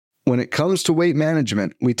When it comes to weight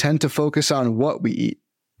management, we tend to focus on what we eat,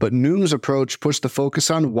 but Noom's approach puts the focus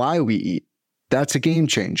on why we eat. That's a game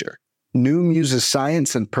changer. Noom uses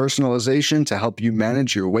science and personalization to help you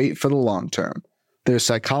manage your weight for the long term. Their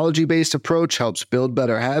psychology-based approach helps build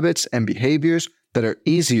better habits and behaviors that are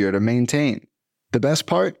easier to maintain. The best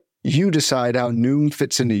part? You decide how Noom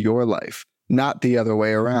fits into your life, not the other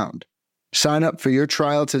way around. Sign up for your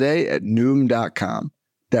trial today at Noom.com.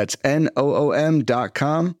 That's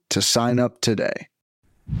Noom.com to sign up today.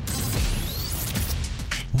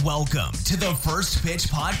 Welcome to the First Pitch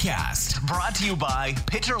Podcast, brought to you by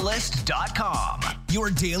PitcherList.com,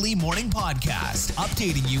 your daily morning podcast,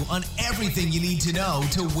 updating you on everything you need to know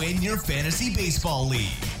to win your fantasy baseball league.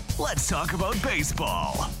 Let's talk about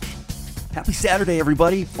baseball. Happy Saturday,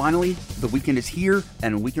 everybody. Finally, the weekend is here,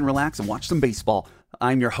 and we can relax and watch some baseball.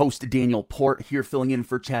 I'm your host, Daniel Port, here filling in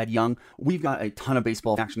for Chad Young. We've got a ton of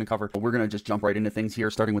baseball action to cover. We're going to just jump right into things here,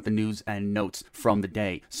 starting with the news and notes from the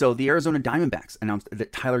day. So the Arizona Diamondbacks announced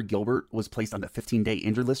that Tyler Gilbert was placed on the 15-day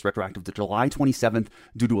injured list retroactive to July 27th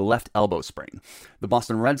due to a left elbow sprain. The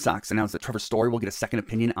Boston Red Sox announced that Trevor Story will get a second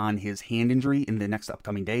opinion on his hand injury in the next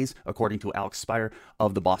upcoming days, according to Alex Spire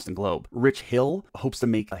of the Boston Globe. Rich Hill hopes to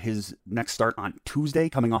make his next start on Tuesday,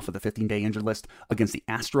 coming off of the 15-day injured list against the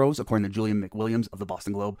Astros, according to Julian McWilliams of the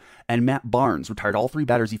Boston Globe. And Matt Barnes retired all three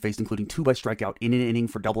batters he faced, including two by strikeout in an inning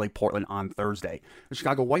for AA Portland on Thursday. The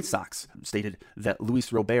Chicago White Sox stated that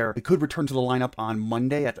Luis Robert could return to the lineup on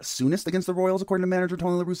Monday at the soonest against the Royals, according to manager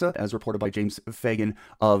Tony La Russa, as reported by James Fagan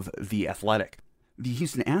of The Athletic. The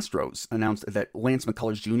Houston Astros announced that Lance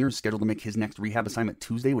McCullers Jr. is scheduled to make his next rehab assignment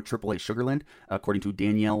Tuesday with AAA Sugarland, according to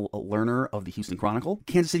Danielle Lerner of the Houston Chronicle.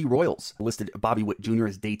 Kansas City Royals listed Bobby Witt Jr.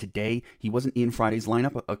 as day-to-day. He wasn't in Friday's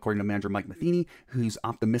lineup, according to manager Mike Matheny, who's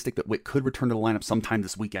optimistic that Witt could return to the lineup sometime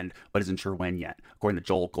this weekend, but isn't sure when yet, according to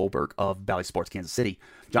Joel Goldberg of Bally Sports Kansas City.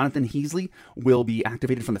 Jonathan Heasley will be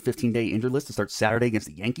activated from the 15-day injured list to start Saturday against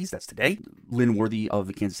the Yankees. That's today. Lynn Worthy of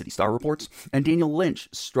the Kansas City Star reports. And Daniel Lynch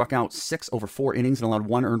struck out 6 over 4 innings and allowed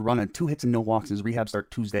 1 earned run and 2 hits and no walks in his rehab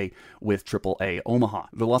start Tuesday with AAA Omaha.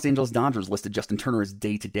 The Los Angeles Dodgers listed Justin Turner as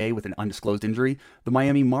day-to-day with an undisclosed injury. The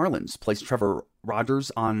Miami Marlins placed Trevor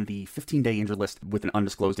Rogers on the 15-day injured list with an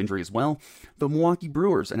undisclosed injury as well. The Milwaukee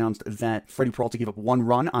Brewers announced that Freddie Peralta gave up 1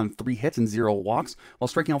 run on 3 hits and 0 walks, while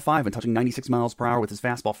striking out 5 and touching 96 miles per hour with his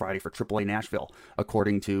fastball Friday for AAA Nashville,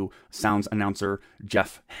 according to Sounds announcer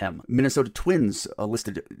Jeff Hem. Minnesota Twins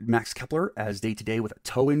listed Max Kepler as day-to-day with a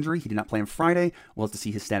toe injury. He did not play on Friday. We'll have to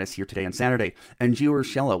see his status here today and Saturday. And Gio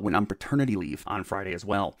Urshela went on paternity leave on Friday as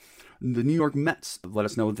well. The New York Mets let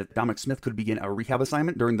us know that Dominic Smith could begin a rehab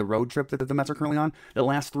assignment during the road trip that the Mets are currently on that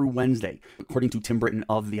lasts through Wednesday, according to Tim Britton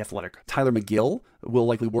of The Athletic. Tyler McGill will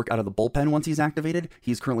likely work out of the bullpen once he's activated.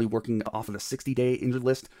 He's currently working off of the 60-day injured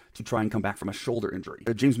list to try and come back from a shoulder injury.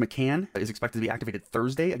 James McCann is expected to be activated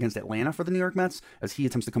Thursday against Atlanta for the New York Mets as he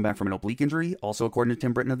attempts to come back from an oblique injury, also according to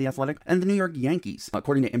Tim Britton of The Athletic. And the New York Yankees,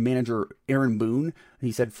 according to manager Aaron Boone,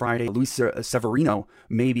 he said Friday Luis Severino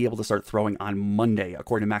may be able to start throwing on Monday,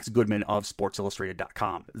 according to Max Goodman of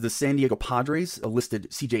SportsIllustrated.com. The San Diego Padres listed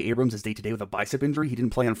CJ Abrams as day-to-day with a bicep injury. He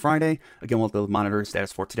didn't play on Friday. Again, we'll have to monitor his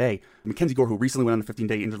status for today. Mackenzie Gore, who recently went on the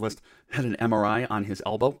 15-day injured list, had an MRI on his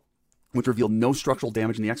elbow, which revealed no structural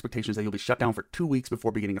damage, and the expectation is that he'll be shut down for 2 weeks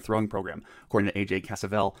before beginning a throwing program, according to AJ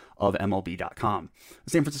Casavel of MLB.com.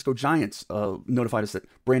 The San Francisco Giants notified us that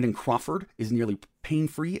Brandon Crawford is nearly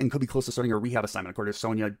pain-free and could be close to starting a rehab assignment, according to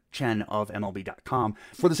Sonia Chen of MLB.com.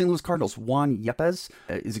 For the St. Louis Cardinals, Juan Yepes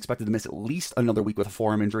is expected to miss at least another week with a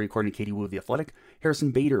forearm injury, according to Katie Wu of The Athletic.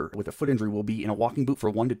 Harrison Bader, with a foot injury, will be in a walking boot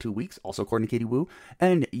for 1 to 2 weeks, also according to Katie Wu.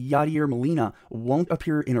 And Yadier Molina won't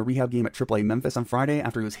appear in a rehab game at AAA Memphis on Friday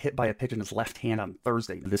after he was hit by a pitch in his left hand on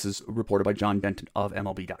Thursday. This is reported by John Denton of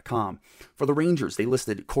MLB.com. For the Rangers, they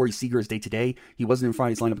listed Corey Seager as day-to-day. He wasn't in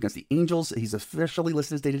Friday's lineup against the Angels. He's officially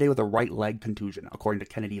listed as day-to-day with a right leg contusion, according to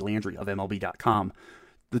Kennedy Landry of MLB.com.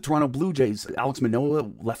 The Toronto Blue Jays, Alex Manoah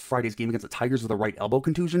left Friday's game against the Tigers with a right elbow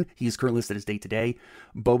contusion. He is currently listed as day-to-day.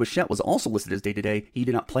 Bo Bichette was also listed as day-to-day. He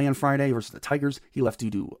did not play on Friday versus the Tigers. He left due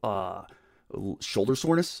to shoulder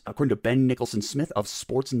soreness, according to Ben Nicholson-Smith of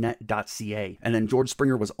Sportsnet.ca. And then George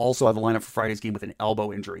Springer was also out of the lineup for Friday's game with an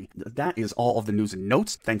elbow injury. That is all of the news and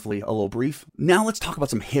notes. Thankfully, a little brief. Now let's talk about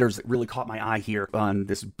some hitters that really caught my eye here on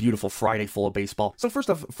this beautiful Friday full of baseball. So first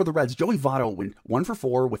off, for the Reds, Joey Votto went 1 for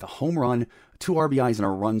 4 with a home run, 2 RBIs, and a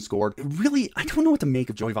run scored. Really, I don't know what to make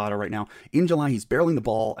of Joey Votto right now. In July, he's barreling the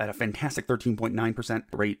ball at a fantastic 13.9%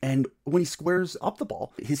 rate. And when he squares up the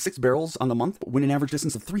ball, his 6 barrels on the month win an average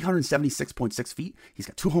distance of 376.6 feet. He's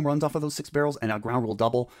got 2 home runs off of those 6 barrels and a ground rule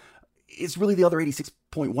double. It's really the other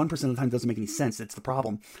 86.1% of the time doesn't make any sense. It's the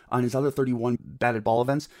problem. On his other 31 batted ball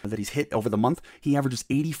events that he's hit over the month, he averages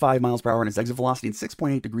 85 miles per hour on his exit velocity and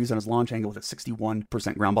 6.8 degrees on his launch angle with a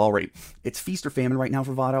 61% ground ball rate. It's feast or famine right now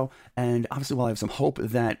for Votto, and obviously while I have some hope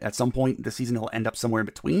that at some point this season he'll end up somewhere in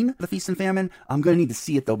between the feast and famine, I'm going to need to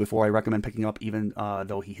see it though before I recommend picking up, even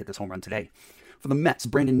though he hit this home run today. For the Mets,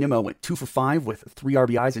 Brandon Nimmo went 2 for 5 with 3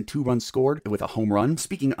 RBIs and 2 runs scored with a home run.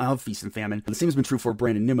 Speaking of feast and famine, the same has been true for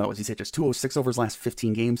Brandon Nimmo as he's hit just 206 over his last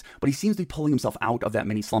 15 games, but he seems to be pulling himself out of that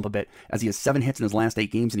mini slump a bit as he has 7 hits in his last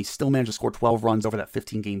 8 games and he still managed to score 12 runs over that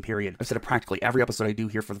 15-game period. I've said it practically every episode I do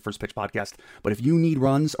here for the First Pitch podcast, but if you need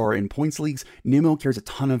runs or in points leagues, Nimmo carries a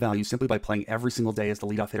ton of value simply by playing every single day as the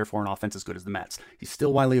leadoff hitter for an offense as good as the Mets. He's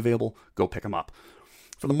still widely available. Go pick him up.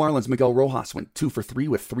 For the Marlins, Miguel Rojas went 2 for 3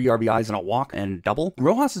 with 3 RBIs and a walk and double.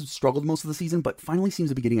 Rojas has struggled most of the season, but finally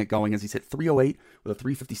seems to be getting it going as he's hit 308 with a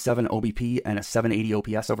 357 OBP and a 780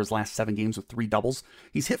 OPS over his last 7 games with 3 doubles.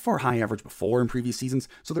 He's hit for a high average before in previous seasons,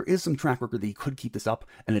 so there is some track record that he could keep this up,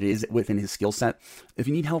 and it is within his skill set. If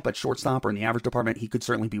you need help at shortstop or in the average department, he could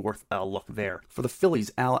certainly be worth a look there. For the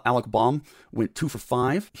Phillies, Alec Baum went 2 for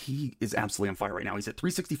 5. He is absolutely on fire right now. He's at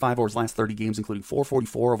 365 over his last 30 games, including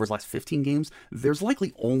 444 over his last 15 games. There's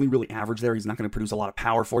likely only really average there. He's not going to produce a lot of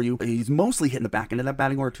power for you. He's mostly hitting the back end of that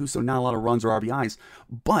batting order too, so not a lot of runs or RBIs,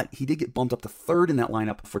 but he did get bumped up to 3rd in that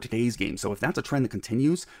lineup for today's game. So if that's a trend that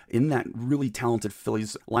continues in that really talented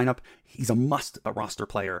Phillies lineup, he's a must roster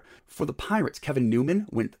player. For the Pirates, Kevin Newman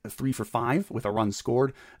went 3 for 5 with a run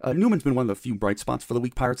scored. Newman's been one of the few bright spots for the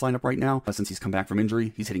weak Pirates lineup right now since he's come back from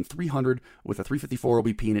injury. He's hitting 300 with a 354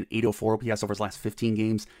 OBP and an 804 OPS over his last 15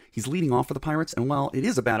 games. He's leading off for the Pirates, and while it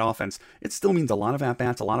is a bad offense, it still means a lot of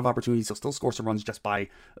at-bats, a lot of opportunities. He'll still score some runs just by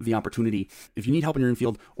the opportunity. If you need help in your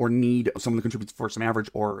infield or need someone to contribute for some average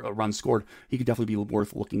or a run scored, he could definitely be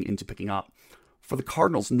worth looking into picking up. For the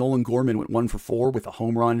Cardinals, Nolan Gorman went 1 for 4 with a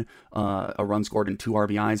home run, a run scored, and 2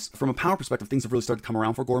 RBIs. From a power perspective, things have really started to come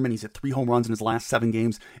around for Gorman. He's hit 3 home runs in his last 7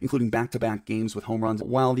 games, including back-to-back games with home runs.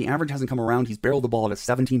 While the average hasn't come around, he's barreled the ball at a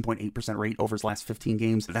 17.8% rate over his last 15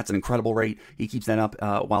 games. That's an incredible rate. He keeps that up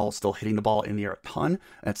while still hitting the ball in the air a ton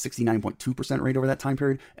at 69.2% rate over that time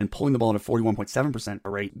period, and pulling the ball at a 41.7%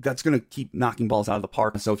 rate. That's going to keep knocking balls out of the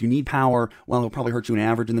park. So if you need power, well, it'll probably hurt you in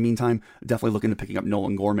average in the meantime. Definitely look into picking up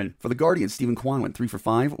Nolan Gorman. For the Guardians, Stephen Kwan went 3 for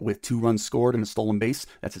 5 with 2 runs scored and a stolen base.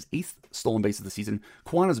 That's his 8th stolen base of the season.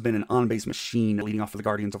 Kwan has been an on-base machine leading off for the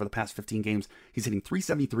Guardians over the past 15 games. He's hitting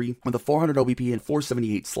 373 with a 400 OBP and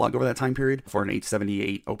 478 slug over that time period for an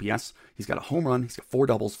 878 OPS. He's got a home run, he's got 4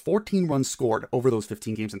 doubles, 14 runs scored over those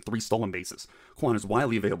 15 games and 3 stolen bases. Kwan is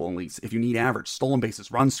widely available in leagues. If you need average, stolen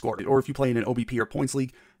bases, runs scored, or if you play in an OBP or points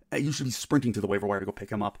league, you should be sprinting to the waiver wire to go pick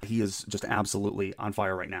him up. He is just absolutely on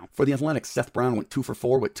fire right now. For the Athletics, Seth Brown went 2 for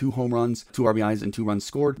 4 with 2 home runs, 2 RBIs, and 2 runs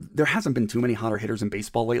scored. There hasn't been too many hotter hitters in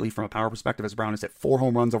baseball lately from a power perspective, as Brown has hit 4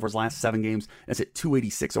 home runs over his last 7 games, and has hit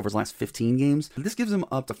 286 over his last 15 games. This gives him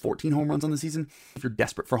up to 14 home runs on the season. If you're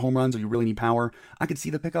desperate for home runs or you really need power, I could see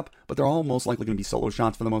the pickup, but they're all most likely going to be solo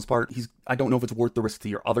shots for the most part. I don't know if it's worth the risk to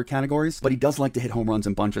your other categories, but he does like to hit home runs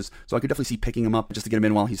in bunches, so I could definitely see picking him up just to get him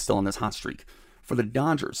in while he's still on this hot streak. For the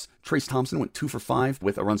Dodgers, Trace Thompson went 2 for 5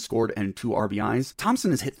 with a run scored and 2 RBIs. Thompson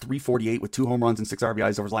has hit 348 with 2 home runs and 6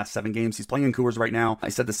 RBIs over his last 7 games. He's playing in Coors right now. I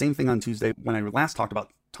said the same thing on Tuesday when I last talked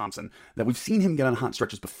about Thompson, that we've seen him get on hot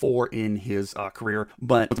stretches before in his career,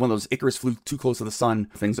 but it's one of those Icarus flew too close to the sun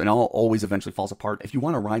things, and all always eventually falls apart. If you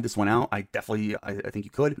want to ride this one out, I think you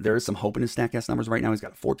could. There is some hope in his StatCast numbers right now. He's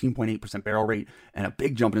got a 14.8% barrel rate and a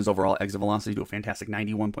big jump in his overall exit velocity to a fantastic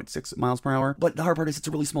 91.6 miles per hour. But the hard part is it's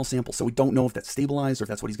a really small sample, so we don't know if that's stabilized or if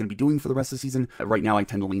that's what he's going to be doing for the rest of the season. Right now, I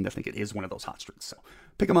tend to lean to think it is one of those hot streaks. So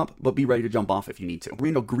pick him up, but be ready to jump off if you need to.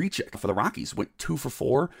 Randall Grichuk for the Rockies went 2 for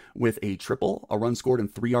 4 with a triple, a run scored,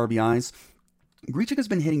 and 3 RBIs. Grichuk has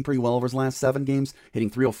been hitting pretty well over his last 7 games, hitting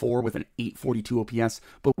 304 with an 842 OPS,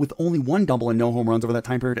 but with only 1 double and no home runs over that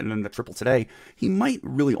time period, and then the triple today, he might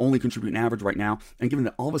really only contribute an average right now, and given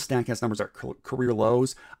that all of his StatCast numbers are career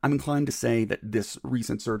lows, I'm inclined to say that this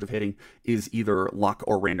recent surge of hitting is either luck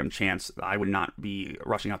or random chance. I would not be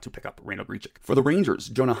rushing out to pick up Randall Grichuk. For the Rangers,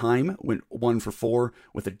 Jonah Heim went 1 for 4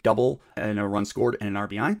 with a double and a run scored and an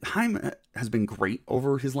RBI. Heim has been great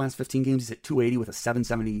over his last 15 games. He's hit 280 with a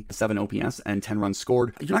 777 OPS and 10 runs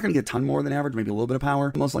scored. You're not going to get a ton more than average, maybe a little bit of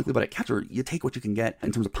power, most likely, but at catcher, you take what you can get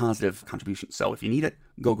in terms of positive contribution. So if you need it,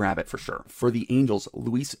 go grab it for sure. For the Angels,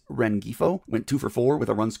 Luis Rengifo went 2 for 4 with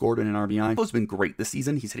a run scored and an RBI. He's been great this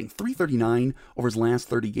season. He's hitting .339 over his last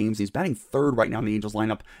 30 games. He's batting third right now in the Angels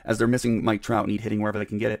lineup as they're missing Mike Trout and need hitting wherever they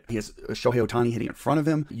can get it. He has Shohei Ohtani hitting in front of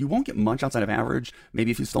him. You won't get much outside of average,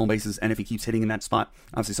 maybe a few stolen bases, and if he keeps hitting in that spot,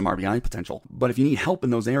 obviously some RBI potential. But if you need help in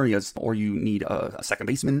those areas, or you need a second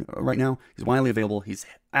baseman right now, he's widely available. He's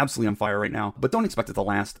absolutely on fire right now, but don't expect it to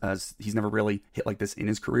last, as he's never really hit like this in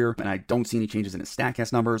his career, and I don't see any changes in his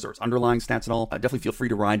StatCast numbers or his underlying stats at all. Definitely feel free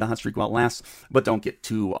to ride the hot streak while it lasts, but don't get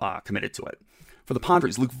too committed to it. For the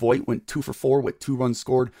Padres, Luke Voit went 2 for 4 with 2 runs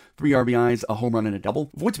scored, 3 RBIs, a home run, and a double.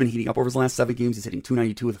 Voigt's been heating up over his last 7 games. He's hitting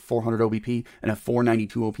 .292 with a .400 OBP and a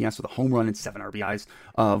 .492 OPS with a home run and 7 RBIs.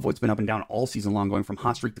 Voigt's been up and down all season long, going from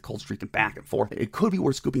hot streak to cold streak and back and forth. It could be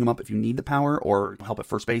worth scooping him up if you need the power or help at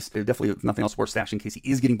first base. Definitely nothing else worth stashing in case he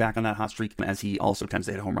is getting back on that hot streak, as he also tends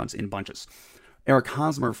to hit home runs in bunches. Eric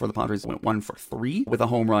Hosmer for the Padres went 1 for 3 with a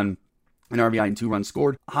home run, an RBI, and 2 runs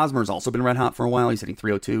scored. Hosmer's also been red hot for a while. He's hitting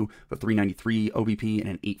 .302 with 393 OBP and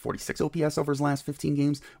an 846 OPS over his last 15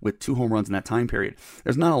 games with 2 home runs in that time period.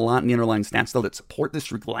 There's not a lot in the underlying stats, though, that support this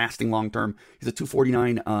streak lasting long term. He's a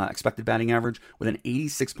 .249 expected batting average with an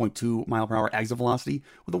 86.2 mile per hour exit velocity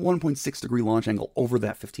with a 1.6 degree launch angle over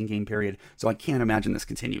that 15 game period. So I can't imagine this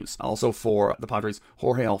continues. Also for the Padres,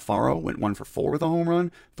 Jorge Alfaro went 1 for 4 with a home run,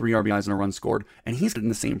 3 RBIs and a run scored, and he's in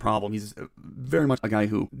the same problem. He's very much a guy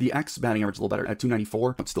who the X batting average a little better at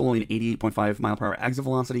 294, but still only an 88.5 mile per hour exit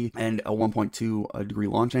velocity and a 1.2 degree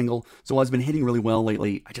launch angle. So while he's been hitting really well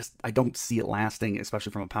lately, I don't see it lasting,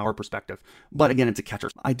 especially from a power perspective. But again, it's a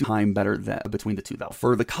catcher. I do time better between the two, though.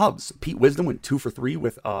 For the Cubs, Pete Wisdom went 2 for 3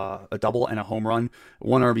 with a double and a home run,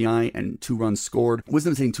 1 RBI and 2 runs scored.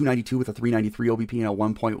 Wisdom's hitting .292 with a 393 OBP and a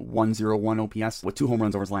 1.101 OPS with 2 home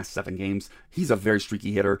runs over his last 7 games. He's a very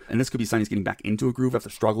streaky hitter, and this could be a sign he's getting back into a groove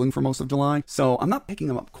after struggling for most of July. So I'm not picking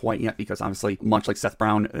him up quite yet because obviously, much like Seth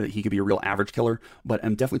Brown, he could be a real average killer, but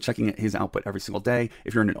I'm definitely checking his output every single day.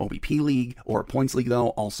 If you're in an OBP league or a points league, though,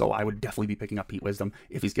 also I would definitely be picking up Pete Wisdom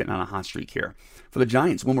if he's getting on a hot streak here. For the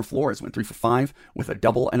Giants, Wilmer Flores went 3 for 5 with a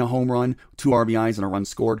double and a home run, 2 RBIs and a run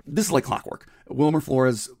scored. This is like clockwork. Wilmer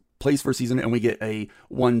Flores plays for a season and we get a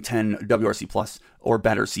 110 WRC plus or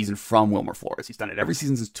better season from Wilmer Flores. He's done it every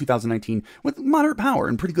season since 2019 with moderate power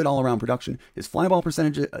and pretty good all-around production. His fly ball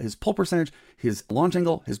percentage, his pull percentage, his launch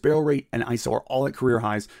angle, his barrel rate, and ISO are all at career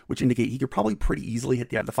highs, which indicate he could probably pretty easily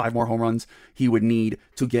hit the 5 more home runs he would need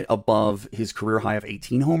to get above his career high of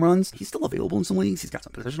 18 home runs. He's still available in some leagues. He's got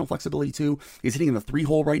some positional flexibility too. He's hitting in the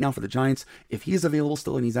 3-hole right now for the Giants. If he is available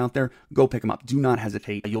still and he's out there, go pick him up. Do not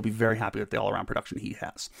hesitate. You'll be very happy with the all-around production he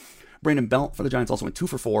has. Brandon Belt for the Giants also went 2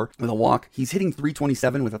 for 4 with a walk. He's hitting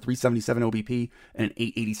 .327 with a 377 OBP and an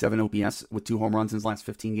 887 OPS with 2 home runs in his last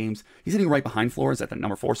 15 games. He's hitting right behind Flores at the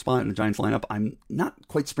number 4 spot in the Giants lineup. I'm not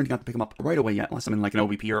quite sprinting out to pick him up right away yet, unless I'm in like an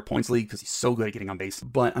OBP or a points league because he's so good at getting on base.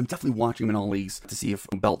 But I'm definitely watching him in all leagues to see if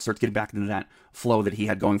Belt starts getting back into that flow that he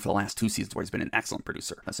had going for the last 2 seasons where he's been an excellent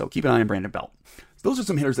producer. So keep an eye on Brandon Belt. Those are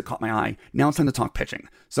some hitters that caught my eye. Now it's time to talk pitching.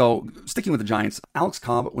 So sticking with the Giants, Alex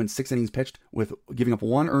Cobb went 6 innings pitched with giving up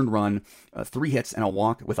 1 earned run, 3 hits, and a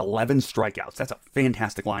walk with 11 strikeouts. That's a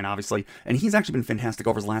fantastic line, obviously. And he's actually been fantastic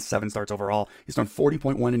over his last 7 starts overall. He's done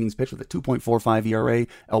 40.1 innings pitched with a 2.45 ERA,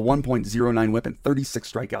 a 1.09 whip, and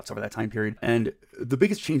 36 strikeouts over that time period. And the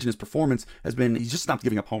biggest change in his performance has been he's just stopped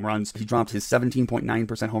giving up home runs. He dropped his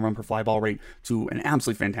 17.9% home run per fly ball rate to an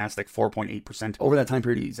absolutely fantastic 4.8%. Over that time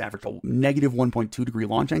period, he's averaged a negative 1.2 degree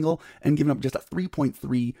launch angle and given up just a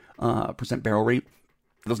 3.3% barrel rate.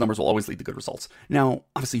 Those numbers will always lead to good results. Now,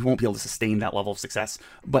 obviously, he won't be able to sustain that level of success,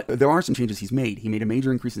 but there are some changes he's made. He made a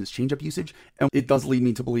major increase in his changeup usage, and it does lead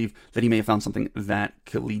me to believe that he may have found something that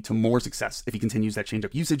could lead to more success if he continues that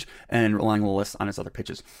changeup usage and relying a little less on his other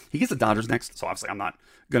pitches. He gets the Dodgers next, so obviously I'm not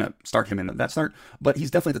going to start him in that start, but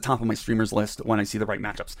he's definitely at the top of my streamers list when I see the right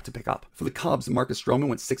matchups to pick up. For the Cubs, Marcus Stroman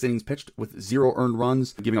went 6 innings pitched with 0 earned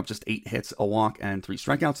runs, giving up just 8 hits, a walk, and 3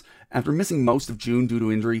 strikeouts. After missing most of June due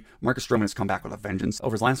to injury, Marcus Stroman has come back with a vengeance.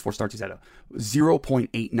 Over his last 4 starts, he's had a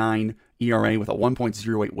 0.89 ERA with a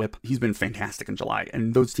 1.08 whip. He's been fantastic in July.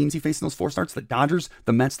 And those teams he faced in those 4 starts, the Dodgers,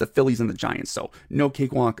 the Mets, the Phillies, and the Giants. So no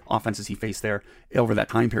cakewalk offenses he faced there over that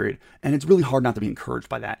time period. And it's really hard not to be encouraged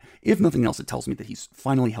by that. If nothing else, it tells me that he's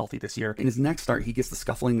finally healthy this year. In his next start, he gets the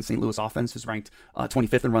scuffling St. Louis offense, who's ranked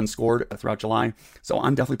 25th in runs scored throughout July. So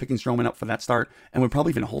I'm definitely picking Stroman up for that start and would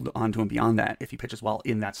probably even hold on to him beyond that if he pitches well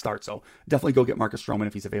in that start. So definitely go get Marcus Stroman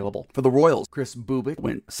if he's available. For the Royals, Chris Bubic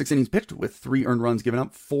went 6 innings pitched with 3 earned runs given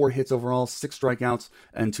up, 4 hits overall, overall, 6 strikeouts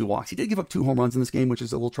and 2 walks. He did give up 2 home runs in this game, which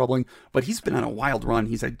is a little troubling, but he's been on a wild run.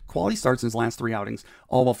 He's had quality starts in his last 3 outings,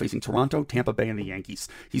 all while facing Toronto, Tampa Bay, and the Yankees.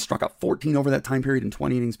 He struck out 14 over that time period in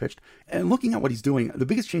 20 innings pitched. And looking at what he's doing, the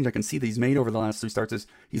biggest change I can see that he's made over the last 3 starts is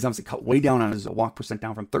he's obviously cut way down on his walk percent,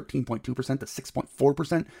 down from 13.2% to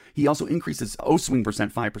 6.4%. He also increased his O-swing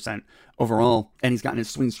percent 5% overall, and he's gotten his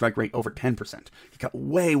swing strike rate over 10%. He cut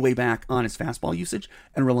way back on his fastball usage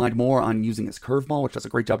and relied more on using his curveball, which does a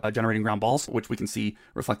great job generating ground balls, which we can see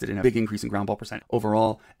reflected in a big increase in ground ball percent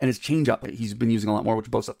overall. And his changeup, he's been using a lot more,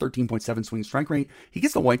 which boasts a 13.7 swing strike rate. He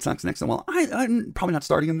gets the White Sox next, and while I'm probably not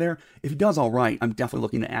starting him there, if he does all right, I'm definitely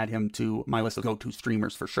looking to add him to my list of go-to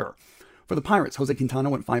streamers for sure. For the Pirates, Jose Quintana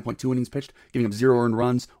went 5.2 innings pitched, giving up 0 earned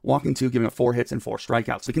runs, walking 2, giving up 4 hits and 4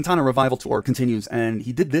 strikeouts. The Quintana revival tour continues, and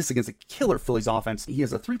he did this against a killer Phillies offense. He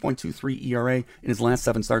has a 3.23 ERA in his last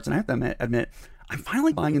 7 starts, and I have to admit, I'm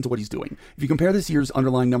finally buying into what he's doing. If you compare this year's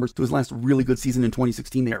underlying numbers to his last really good season in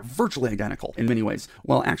 2016, they are virtually identical in many ways,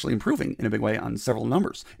 while actually improving in a big way on several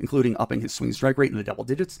numbers, including upping his swing strike rate in the double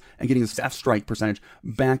digits and getting his F-strike percentage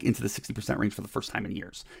back into the 60% range for the first time in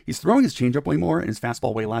years. He's throwing his changeup way more and his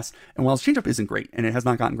fastball way less, and while his changeup isn't great and it has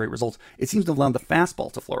not gotten great results, it seems to have allowed the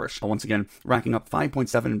fastball to flourish. Once again, racking up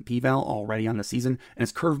 5.7 P-val already on the season, and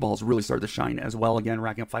his curveball's really started to shine as well, again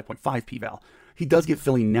racking up 5.5 P-val. He does get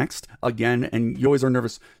Philly next again, and you always are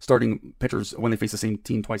nervous starting pitchers when they face the same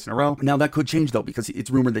team twice in a row. Now that could change though, because it's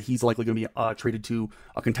rumored that he's likely going to be traded to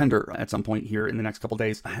a contender at some point here in the next couple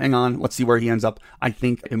days. Hang on, let's see where he ends up. I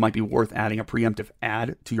think it might be worth adding a preemptive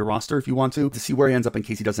add to your roster if you want to see where he ends up in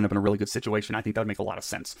case he doesn't end up in a really good situation. I think that would make a lot of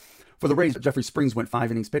sense. For the Rays, Jeffrey Springs went 5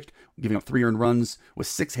 innings pitched, giving up 3 earned runs with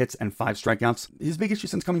 6 hits and 5 strikeouts. His big issue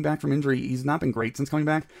since coming back from injury, he's not been great since coming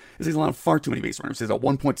back, is he's allowed far too many base runners. He has a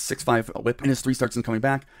 1.65 whip in his 3 starts since coming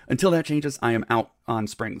back. Until that changes, I am out on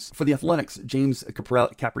Springs. For the Athletics, James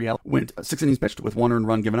Capriel went 6 innings pitched with 1 earned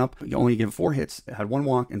run given up. He only gave 4 hits, had 1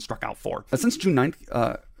 walk, and struck out 4. Since June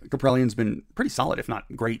 9th, Caprelian's been pretty solid, if not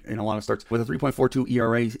great, in a lot of starts. With a 3.42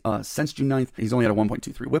 ERA since June 9th, he's only had a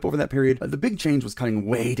 1.23 whip over that period. The big change was cutting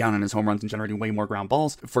way down on his home runs and generating way more ground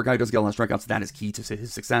balls. For a guy who does get a lot of strikeouts, that is key to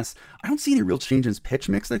his success. I don't see any real change in his pitch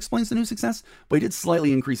mix that explains the new success, but he did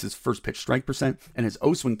slightly increase his first pitch strike percent and his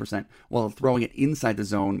O-swing percent while throwing it inside the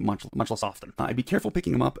zone much less often. I'd be careful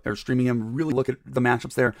picking him up or streaming him, really look at the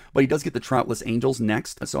matchups there, but he does get the Troutless Angels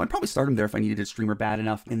next, so I'd probably start him there if I needed a streamer bad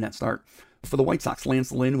enough in that start. For the White Sox,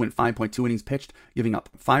 Lance Lynn went 5.2 innings pitched, giving up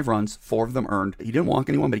 5 runs, 4 of them earned. He didn't walk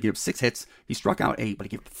anyone, but he gave up 6 hits. He struck out 8, but he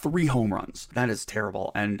gave up 3 home runs. That is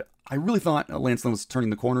terrible, and I really thought Lance Lynn was turning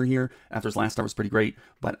the corner here after his last start was pretty great,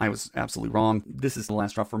 but I was absolutely wrong. This is the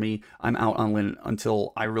last drop for me. I'm out on Lynn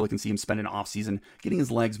until I really can see him spend an offseason getting his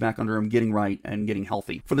legs back under him, getting right, and getting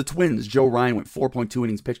healthy. For the Twins, Joe Ryan went 4.2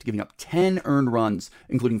 innings pitched, giving up 10 earned runs,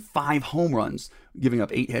 including 5 home runs, giving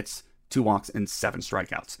up 8 hits, 2 walks, and 7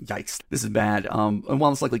 strikeouts. Yikes. This is bad. And while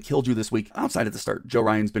this likely killed you this week, outside of the start, Joe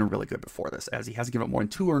Ryan's been really good before this, as he hasn't given up more than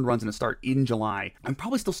 2 earned runs in a start in July. I'm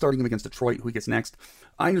probably still starting him against Detroit, who he gets next.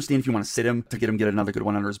 I understand if you want to sit him to get another good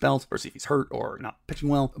one under his belt, or see if he's hurt or not pitching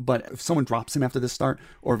well, but if someone drops him after this start,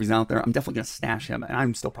 or if he's out there, I'm definitely going to stash him, and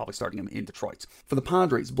I'm still probably starting him in Detroit. For the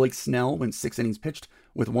Padres, Blake Snell went 6 innings pitched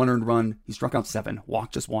with 1 earned run. He struck out 7,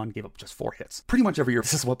 walked just 1, gave up just 4 hits. Pretty much every year,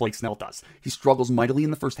 this is what Blake Snell does. He struggles mightily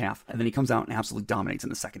in the first half, and then he comes out and absolutely dominates in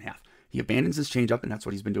the second half. He abandons his changeup, and that's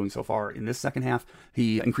what he's been doing so far in this second half.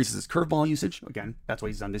 He increases his curveball usage. Again, that's what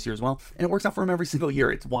he's done this year as well. And it works out for him every single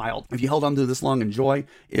year. It's wild. If you held on to this long, enjoy.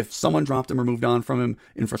 If someone dropped him or moved on from him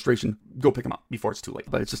in frustration, go pick him up before it's too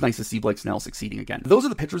late. But it's just nice to see Blake Snell succeeding again. Those are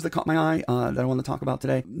the pitchers that caught my eye that I want to talk about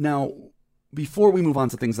today. Now, before we move on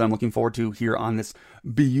to things that I'm looking forward to here on this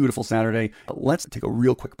beautiful Saturday, let's take a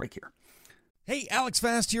real quick break here. Hey, Alex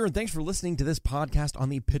Fast here, and thanks for listening to this podcast on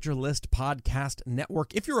the Pitcher List Podcast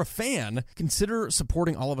Network. If you're a fan, consider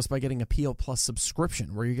supporting all of us by getting a PL Plus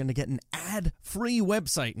subscription, where you're going to get an ad-free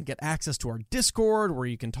website and get access to our Discord, where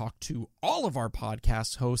you can talk to all of our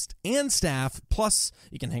podcast hosts and staff. Plus,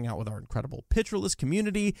 you can hang out with our incredible Pitcher List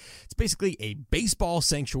community. It's basically a baseball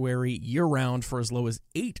sanctuary year-round for as low as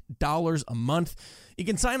 $8 a month. You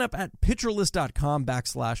can sign up at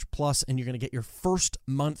pitcherlist.com/plus, and you're going to get your first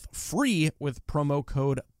month free with promo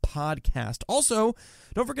code podcast. Also,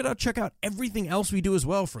 don't forget to check out everything else we do as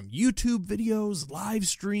well, from YouTube videos, live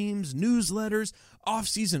streams, newsletters,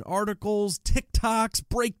 off-season articles, TikToks,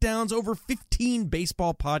 breakdowns, over 15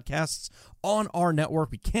 baseball podcasts on our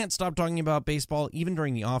network. We can't stop talking about baseball even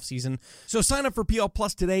during the off-season. So sign up for PL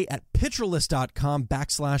Plus today at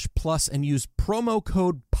pitcherlist.com/plus and use promo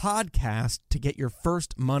code podcast to get your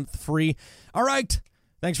first month free. All right.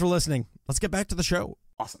 Thanks for listening. Let's get back to the show.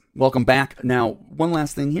 Awesome. Welcome back. Now, one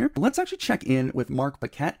last thing here. Let's actually check in with Mark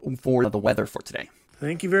Paquette for the weather for today.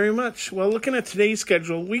 Thank you very much. Well, looking at today's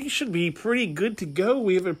schedule, we should be pretty good to go.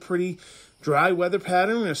 We have a pretty dry weather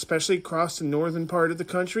pattern, especially across the northern part of the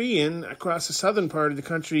country and across the southern part of the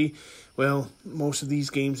country. Well, most of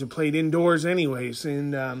these games are played indoors anyways.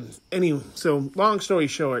 And so long story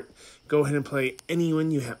short, go ahead and play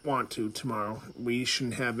anyone you want to tomorrow. We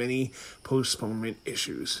shouldn't have any postponement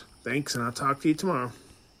issues. Thanks, and I'll talk to you tomorrow.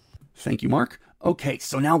 Thank you, Mark. Okay,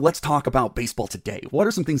 so now let's talk about baseball today. What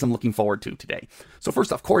are some things I'm looking forward to today? So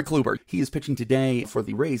first off, Corey Kluber. He is pitching today for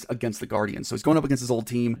the Rays against the Guardians. So he's going up against his old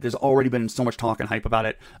team. There's already been so much talk and hype about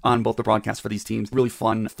it on both the broadcasts for these teams. Really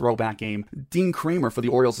fun throwback game. Dean Kramer for the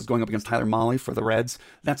Orioles is going up against Tyler Mahle for the Reds.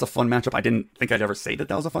 That's a fun matchup. I didn't think I'd ever say that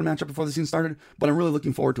was a fun matchup before the season started, but I'm really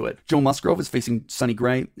looking forward to it. Joe Musgrove is facing Sonny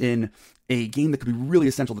Gray in a game that could be really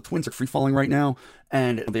essential. The Twins are free-falling right now,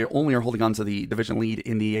 and they only are holding on to the division lead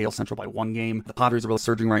in the AL Central by one game. The Padres are really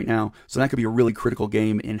surging right now, so that could be a really critical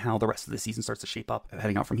game in how the rest of the season starts to shape up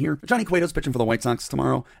heading out from here. Johnny Cueto's pitching for the White Sox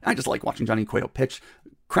tomorrow. I just like watching Johnny Cueto pitch.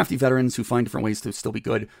 Crafty veterans who find different ways to still be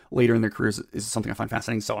good later in their careers is something I find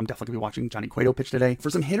fascinating, so I'm definitely going to be watching Johnny Cueto pitch today. For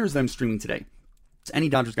some hitters that I'm streaming today, any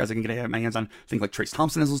Dodgers guys I can get my hands on, think like Trace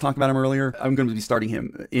Thompson, as I was talking about him earlier. I'm going to be starting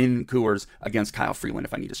him in Coors against Kyle Freeland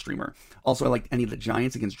if I need a streamer. Also, I like any of the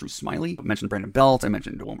Giants against Drew Smyly. I mentioned Brandon Belt. I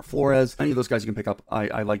mentioned Wilmer Flores. Any of those guys you can pick up,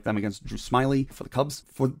 I like them against Drew Smyly. For the Cubs,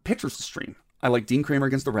 for pitchers to stream, I like Dean Kramer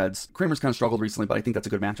against the Reds. Kramer's kind of struggled recently, but I think that's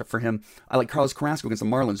a good matchup for him. I like Carlos Carrasco against the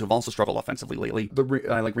Marlins, who have also struggled offensively lately.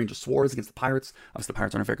 I like Ranger Suarez against the Pirates. Obviously, the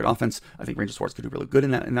Pirates aren't a very good offense. I think Ranger Suarez could do really good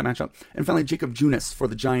in that matchup. And finally, Jacob Junis for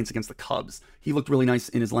the Giants against the Cubs. He looked really nice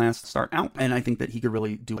in his last start out, and I think that he could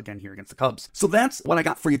really do again here against the Cubs. So that's what I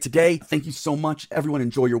got for you today. Thank you so much. Everyone,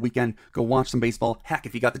 enjoy your weekend. Go watch some baseball. Heck,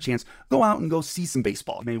 if you got the chance, go out and go see some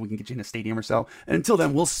baseball. Maybe we can get you in a stadium or so. And until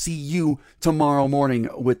then, we'll see you tomorrow morning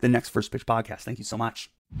with the next First Pitch podcast. Thank you so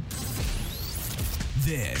much.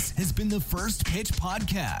 This has been the First Pitch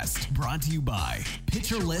Podcast, brought to you by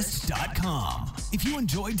PitcherList.com. If you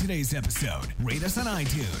enjoyed today's episode, rate us on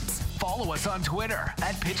iTunes, follow us on Twitter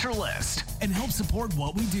 @PitcherList, and help support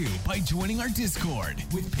what we do by joining our Discord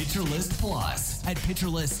with PitcherList Plus at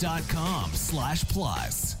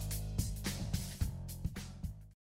PitcherList.com/plus.